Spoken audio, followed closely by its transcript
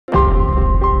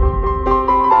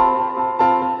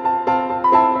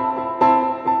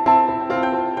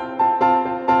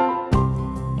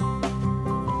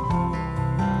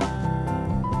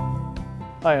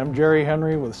Hi, I'm Jerry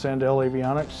Henry with Sandel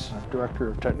Avionics, Director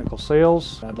of Technical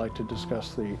Sales. I'd like to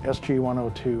discuss the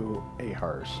SG102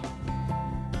 ARINC.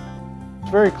 It's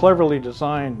very cleverly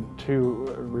designed to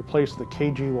replace the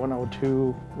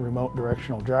KG102 remote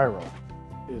directional gyro.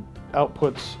 It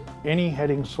outputs any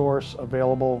heading source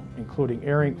available, including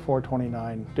ARINC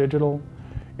 429 digital,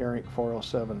 ARINC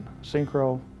 407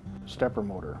 synchro, stepper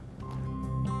motor.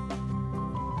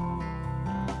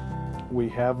 We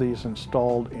have these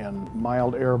installed in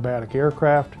mild aerobatic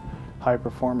aircraft,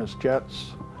 high-performance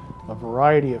jets, a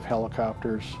variety of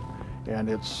helicopters, and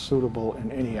it's suitable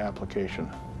in any application.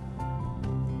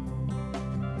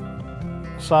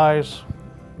 Size,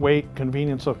 weight,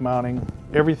 convenience of mounting,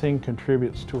 everything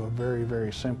contributes to a very,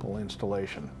 very simple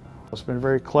installation. It's been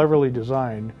very cleverly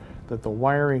designed that the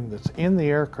wiring that's in the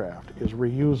aircraft is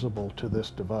reusable to this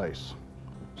device.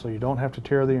 So you don't have to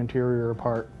tear the interior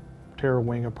apart, tear a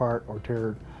wing apart, or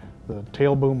tear the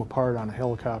tail boom apart on a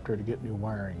helicopter to get new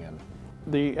wiring in.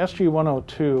 The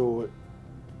SG102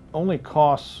 only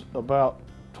costs about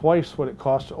twice what it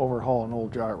costs to overhaul an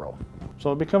old gyro.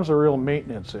 So it becomes a real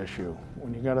maintenance issue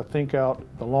when you got to think out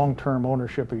the long-term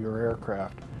ownership of your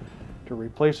aircraft. To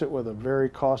replace it with a very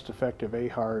cost-effective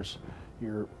ARINC,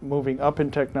 you're moving up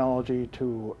in technology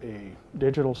to a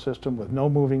digital system with no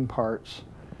moving parts,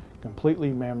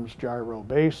 completely MEMS gyro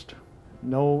based,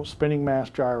 no spinning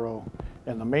mass gyro,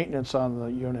 and the maintenance on the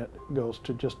unit goes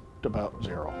to just about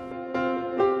zero.